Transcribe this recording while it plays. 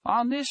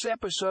On this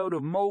episode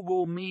of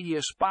Mogul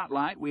Media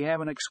Spotlight, we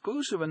have an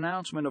exclusive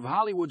announcement of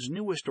Hollywood's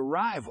newest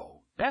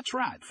arrival. That's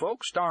right,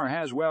 folks, Star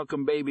has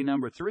welcomed baby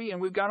number 3,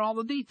 and we've got all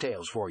the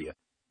details for you.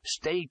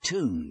 Stay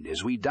tuned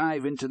as we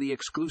dive into the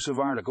exclusive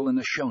article in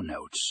the show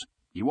notes.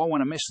 You won't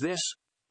want to miss this.